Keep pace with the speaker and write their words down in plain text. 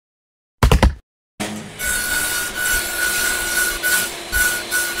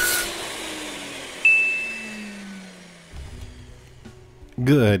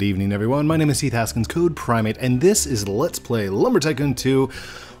Good evening, everyone. My name is Heath Haskins, Code Primate, and this is Let's Play Lumber Tycoon 2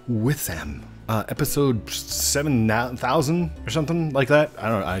 with Sam. Episode 7,000 or something like that. I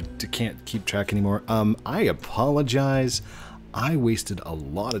don't know. I can't keep track anymore. I apologize. I wasted a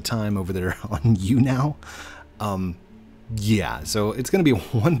lot of time over there on you now. Yeah, so it's gonna be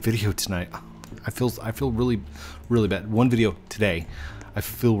one video tonight. I feel really bad. One video today. I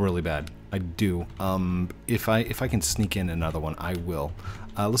feel really bad. I do. If I can sneak in another one, I will.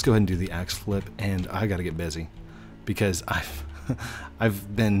 Let's go ahead and do the axe flip, and I gotta get busy because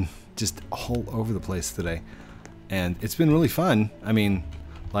I've been just all over the place today, and it's been really fun. I mean,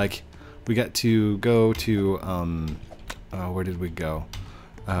 like, we got to go to where did we go?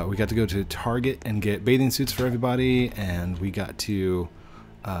 We got to go to Target and get bathing suits for everybody, and we got to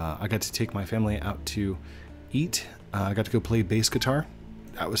I got to take my family out to eat. I got to go play bass guitar.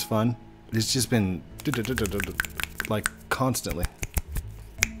 That was fun. It's just been like constantly.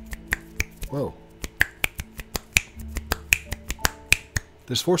 Whoa.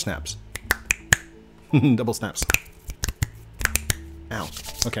 There's 4 snaps. Double snaps. Ow.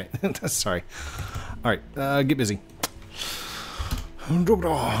 Okay. Sorry. Alright, get busy. Drop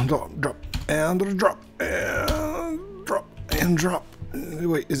and drop and drop and drop and drop.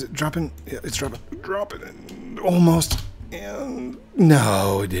 Wait, is it dropping? Yeah, it's dropping. Dropping. Almost. And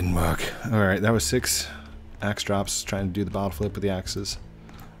no, it didn't work. Alright, that was 6 axe drops trying to do the bottle flip with the axes.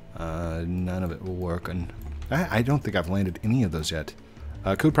 None of it will work, and I don't think I've landed any of those yet.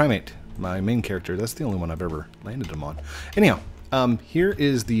 Code Primate, my main character, that's the only one I've ever landed them on. Anyhow, here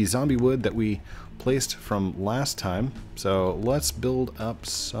is the zombie wood that we placed from last time. So let's build up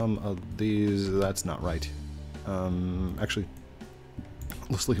some of these. That's not right. Actually,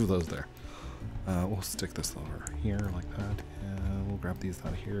 let's leave those there. We'll stick this over here like that, and we'll grab these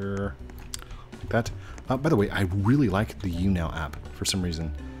out of here like that. By the way, I really like the YouNow app for some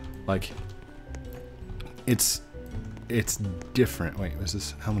reason. Like, it's different. Wait, is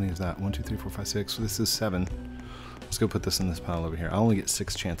this, how many is that? 1, 2, 3, 4, 5, 6. So this is 7. Let's go put this in this pile over here. I only get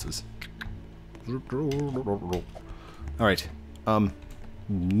 6 chances. All right.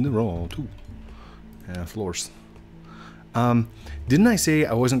 Roll 2 and floors. Didn't I say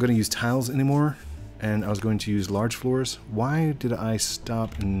I wasn't going to use tiles anymore, and I was going to use large floors? Why did I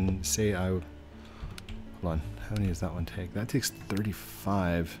stop and say I would? Hold on, how many does that one take? That takes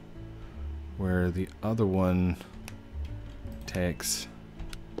 35, where the other one takes,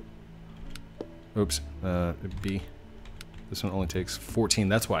 oops, B. This one only takes 14.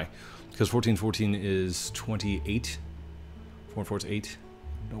 That's why, because 14 is 28. 4 and 4 is 8.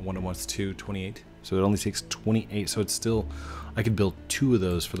 1 and 1 is 2, 28. So it only takes 28. So it's still, I could build 2 of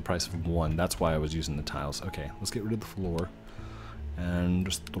those for the price of 1. That's why I was using the tiles. Okay, let's get rid of the floor and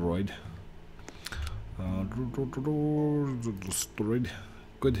destroyed. Destroyed.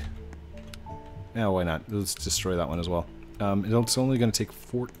 Good. Yeah, why not? Let's destroy that one as well. It's only going to take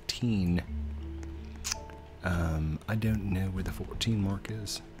 14. I don't know where the 14 mark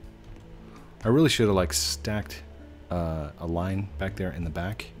is. I really should have like stacked a line back there in the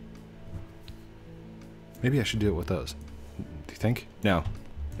back. Maybe I should do it with those. Do you think? No.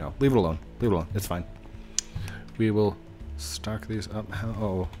 No. Leave it alone. Leave it alone. It's fine. We will stock these up.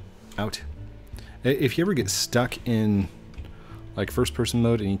 Oh, out. If you ever get stuck in like first person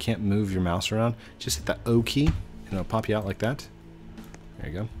mode and you can't move your mouse around, just hit the O key and it'll pop you out like that. There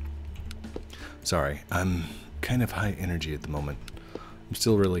you go. Sorry, I'm kind of high energy at the moment. I'm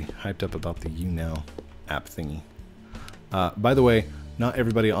still really hyped up about the YouNow app thingy. By the way, not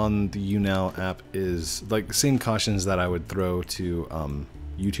everybody on the YouNow app is like the same cautions that I would throw to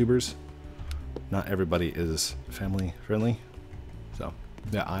YouTubers. Not everybody is family friendly. So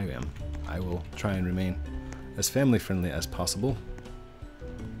yeah, I am. I will try and remain as family friendly as possible.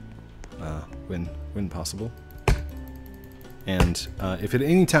 When possible. And if at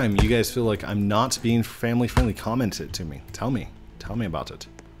any time you guys feel like I'm not being family friendly, comment it to me. Tell me about it.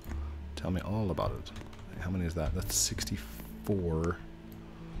 Tell me all about it. How many is that? That's 64.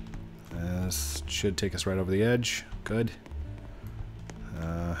 This should take us right over the edge. Good.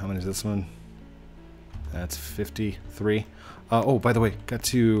 How many is this one? That's 53. Oh, by the way, got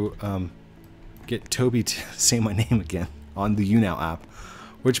to get Toby to say my name again on the YouNow app,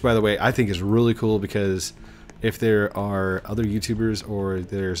 which, by the way, I think is really cool because if there are other YouTubers or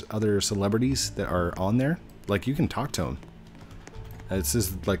there's other celebrities that are on there, like, you can talk to them. This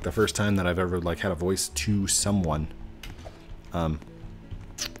is like the first time that I've ever like had a voice to someone,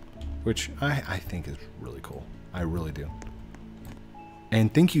 which I think is really cool. I really do.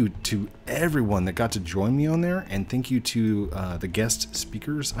 And thank you to everyone that got to join me on there, and thank you to the guest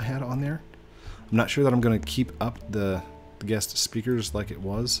speakers I had on there. I'm not sure that I'm going to keep up the the guest speakers like it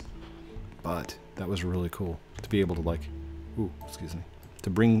was, but that was really cool to be able to like, ooh, excuse me, to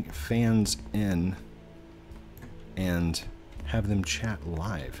bring fans in and have them chat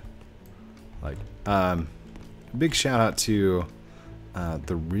live. Like, big shout out to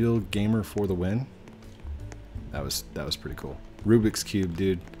the Real Gamer for the win. That was pretty cool. Rubik's Cube,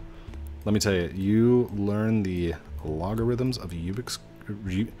 dude. Let me tell you, you learn the logarithms of a Rubik's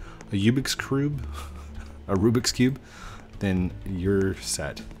cube, a Rubik's Cube, then you're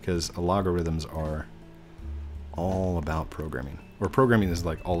set, because logarithms are all about programming. Or programming is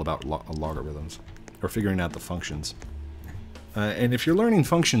like all about logarithms, or figuring out the functions. And if you're learning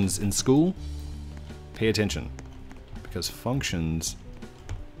functions in school, pay attention, because functions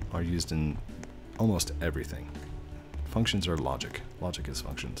are used in almost everything. Functions are logic. Logic is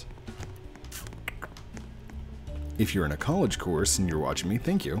functions. If you're in a college course and you're watching me,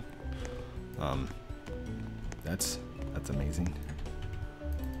 thank you. That's amazing.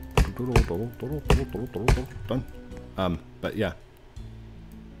 Done. But yeah.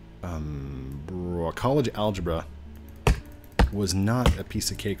 College algebra was not a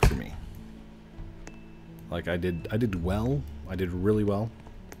piece of cake for me. Like I did well. I did really well,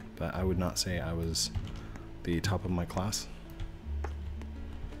 but I would not say I was the top of my class.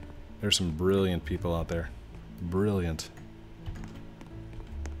 There's some brilliant people out there. Brilliant.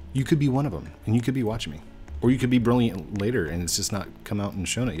 You could be one of them, and you could be watching me. Or you could be brilliant later, and it's just not come out and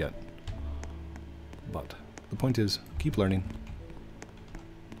shown it yet. But the point is, keep learning.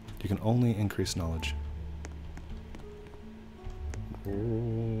 You can only increase knowledge.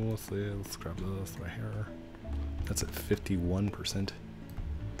 Oh, let's see, let's grab this right here. That's at 51%.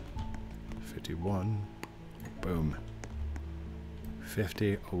 51. Boom.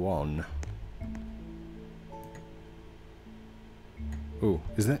 51. Ooh,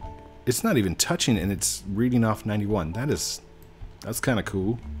 is that? It's not even touching and it's reading off 91. That's kind of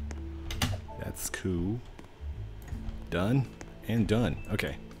cool. That's cool. Done and done.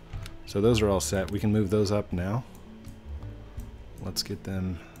 Okay. So those are all set. We can move those up now. Let's get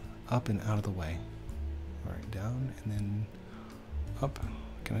them up and out of the way. All right, down and then up.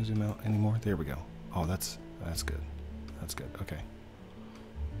 Can I zoom out anymore? There we go. Oh, that's good. That's good. Okay.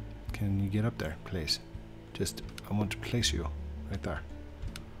 Can you get up there, please? Just, I want to place you right there.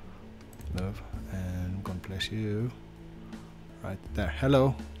 Move, and I'm going to place you right there.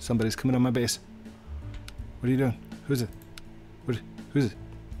 Hello, somebody's coming on my base. What are you doing? Who's it? Who's it?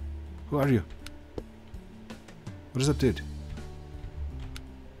 Who are you? What is up, dude?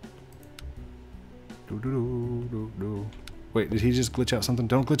 Wait, did he just glitch out something?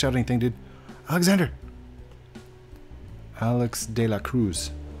 Don't glitch out anything, dude. Alexander! Alex de la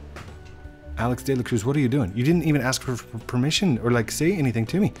Cruz. Alex de la Cruz, what are you doing? You didn't even ask for permission or like say anything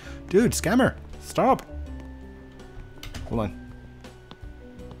to me. Dude, scammer, stop. Hold on.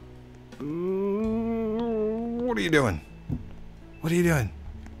 What are you doing? What are you doing?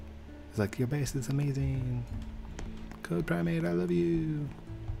 He's like, your base is amazing. Code Primate, I love you.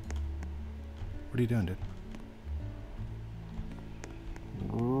 What are you doing, dude?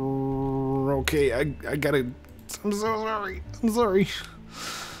 Okay, I gotta... I'm so sorry. I'm sorry.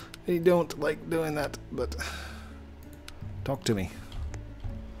 I don't like doing that, but... Talk to me.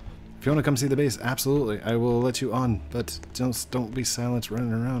 If you want to come see the base, absolutely. I will let you on, but just don't be silent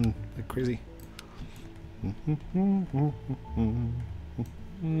running around like crazy.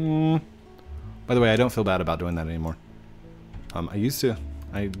 By the way, I don't feel bad about doing that anymore. I used to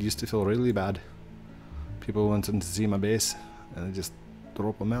feel really bad. People wanted to see my base, and I just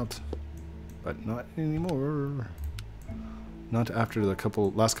drop them out. But not anymore. Not after the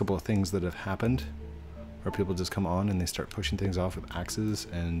last couple of things that have happened, where people just come on and they start pushing things off with axes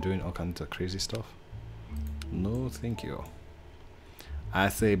and doing all kinds of crazy stuff. No, thank you. I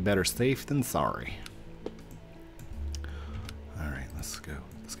say better safe than sorry. All right, let's go.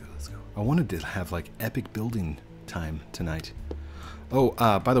 Let's go. Let's go. I wanted to have like epic building time tonight. Oh,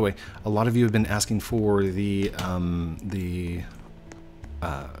 by the way, a lot of you have been asking for the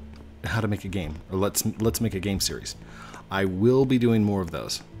how to make a game, or let's make a game series. I will be doing more of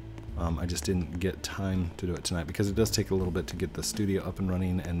those. I just didn't get time to do it tonight because it does take a little bit to get the studio up and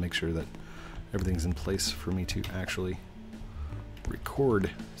running and make sure that everything's in place for me to actually record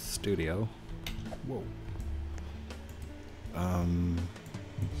studio. Whoa.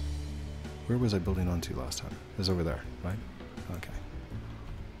 Where was I building onto last time? It was over there, right? Okay.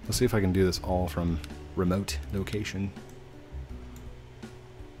 Let's see if I can do this all from remote location.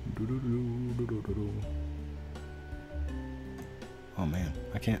 Oh man,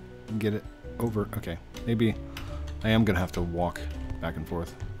 I can't get it over. Okay, maybe I am gonna have to walk back and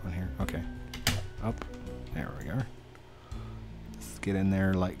forth on here. Okay, up. There we go. get in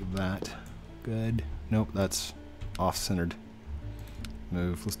there like that. Good. Nope, that's off-centered.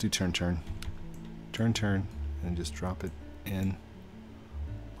 Move. Let's do turn, turn. Turn, turn, and just drop it in.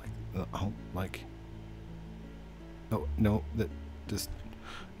 Like, oh, no, that just,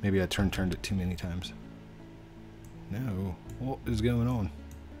 maybe I turned it too many times. No, what is going on?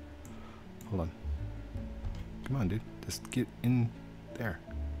 Hold on. Come on, dude. Just get in there.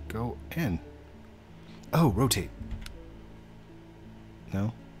 Go in. Oh, rotate.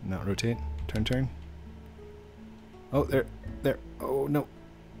 No, not rotate. Turn, turn. Oh, there. Oh, no.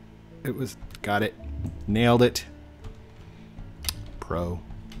 It was, got it. Nailed it. Pro.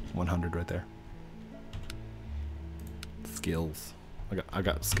 100 right there. Skills. I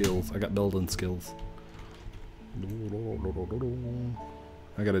got skills. I got building skills.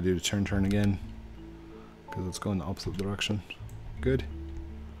 I gotta do the turn, turn again. Because it's going the opposite direction. Good.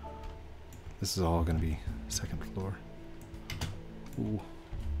 This is all gonna be second floor. Ooh.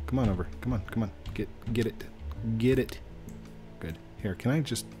 Come on over. Come on, come on. Get it. Get it. Good. Here, can I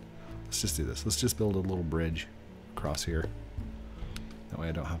just... Let's just do this. Let's just build a little bridge across here. That way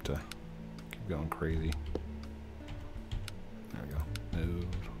I don't have to keep going crazy. There we go. Move.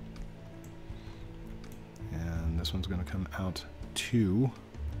 And this one's going to come out 2.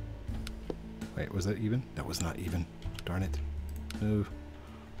 Wait, was that even? That was not even. Darn it. Move.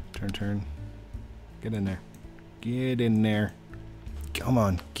 Turn, turn. Get in there. Get in there. Come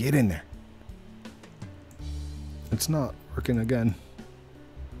on, get in there. It's not working again.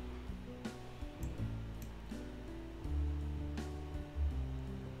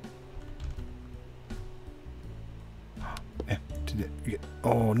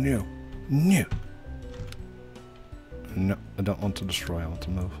 Oh, no. No. No, I don't want to destroy. I want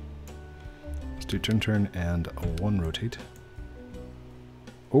to move. Let's do turn, turn, and a 1 rotate.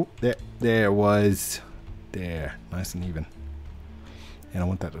 Oh, there was. There. Nice and even. And I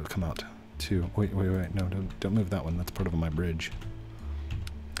want that to come out, too. Wait. No, don't move that one. That's part of my bridge.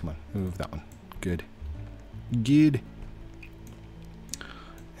 Come on, move that one. Good. Good.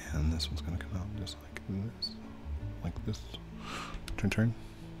 And this one's going to come out just like this. Like this. Turn, turn.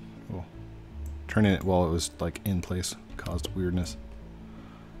 Oh. Turning it while it was like in place caused weirdness.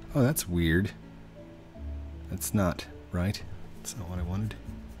 Oh, that's weird. That's not right. That's not what I wanted.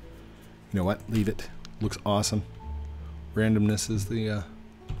 You know what? Leave it. Looks awesome. Randomness is the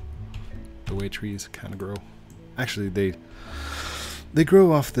way trees kind of grow. Actually, they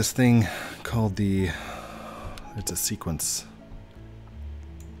grow off this thing called it's a sequence.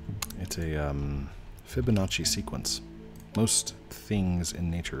 It's a Fibonacci sequence. Most things in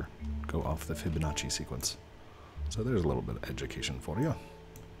nature go off the Fibonacci sequence. So there's a little bit of education for you.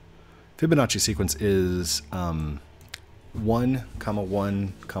 Fibonacci sequence is 1, 1,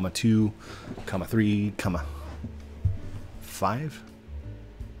 2, 3, 5,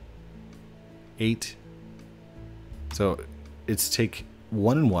 8. So it's take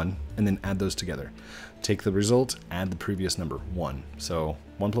 1 and 1 and then add those together. Take the result, add the previous number, 1. So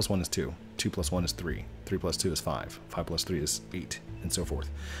 1 plus 1 is 2. 2 plus 1 is 3. 3 plus 2 is 5. 5 plus 3 is 8, and so forth.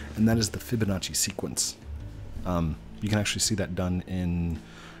 And that is the Fibonacci sequence. You can actually see that done in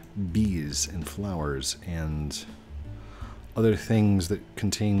bees and flowers and other things that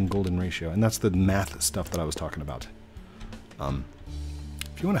contain golden ratio. And that's the math stuff that I was talking about.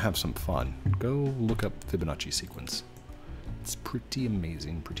 If you want to have some fun, go look up Fibonacci sequence. It's pretty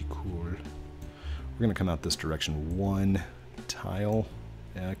amazing, pretty cool. We're going to come out this direction 1 tile.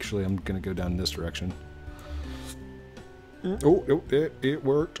 Actually, I'm going to go down this direction. Oh, it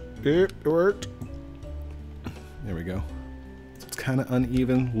worked. It worked. There we go. It's kind of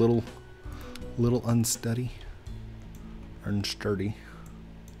uneven, little unsturdy. Unsturdy.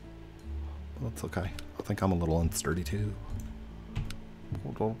 Well, that's okay. I think I'm a little unsturdy too.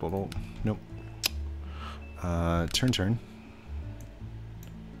 Nope. Turn, turn.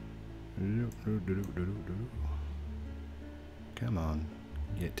 Come on.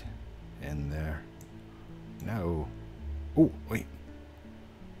 Get in there. No. Oh, wait.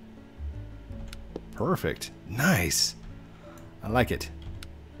 Perfect. Nice. I like it.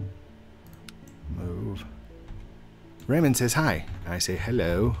 Move. Raymond says hi. I say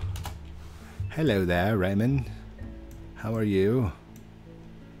hello. Hello there, Raymond. How are you?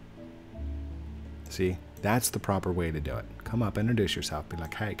 See, that's the proper way to do it. Come up, introduce yourself. Be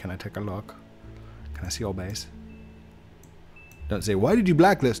like, hey, can I take a look? Can I see your base? Don't say, why did you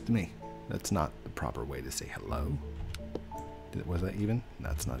blacklist me? That's not the proper way to say hello. Was that even?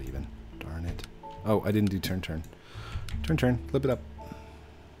 That's not even. Darn it. Oh, I didn't do turn, turn. Turn, turn. Flip it up.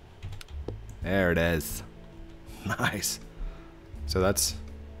 There it is. Nice. So that's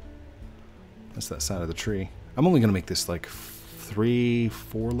that side of the tree. I'm only going to make this like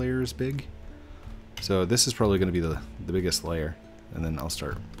 3-4 layers big. So this is probably going to be the biggest layer, and then I'll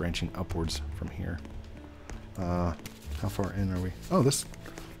start branching upwards from here. How far in are we? Oh,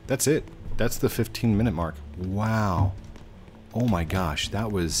 that's it. That's the 15-minute mark. Wow. Oh my gosh,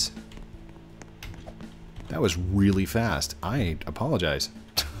 that was really fast. I apologize.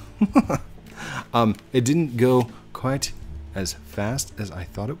 It didn't go quite as fast as I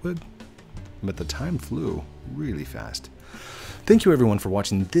thought it would, but the time flew really fast. Thank you everyone for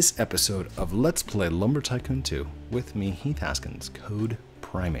watching this episode of Let's Play Lumber Tycoon 2 with me, Heath Haskins, code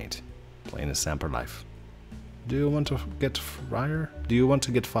Primate, playing as Samper Life. Do you want to get fire? Do you want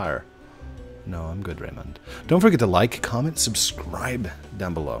to get fire? No, I'm good, Raymond. Don't forget to like, comment, subscribe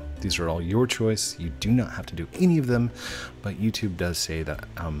down below. These are all your choice. You do not have to do any of them, but YouTube does say that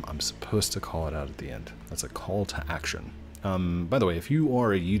I'm supposed to call it out at the end. That's a call to action. By the way, if you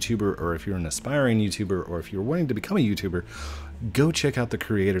are a YouTuber, or if you're an aspiring YouTuber, or if you're wanting to become a YouTuber, go check out the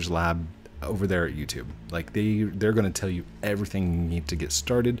Creators Lab over there at YouTube. Like they're going to tell you everything you need to get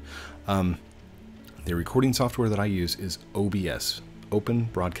started. The recording software that I use is OBS, Open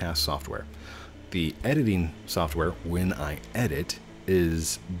Broadcast Software. The editing software, when I edit,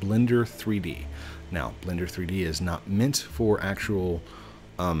 is Blender 3D. Now, Blender 3D is not meant for actual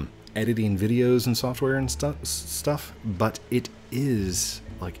editing videos and software and stuff, but it is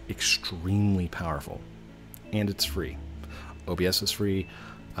like extremely powerful, and it's free. OBS is free.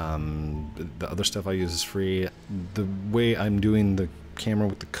 The other stuff I use is free. The way I'm doing the camera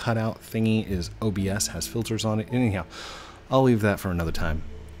with the cutout thingy is OBS, has filters on it. Anyhow, I'll leave that for another time.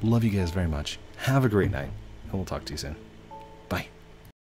 Love you guys very much. Have a great night, and we'll talk to you soon.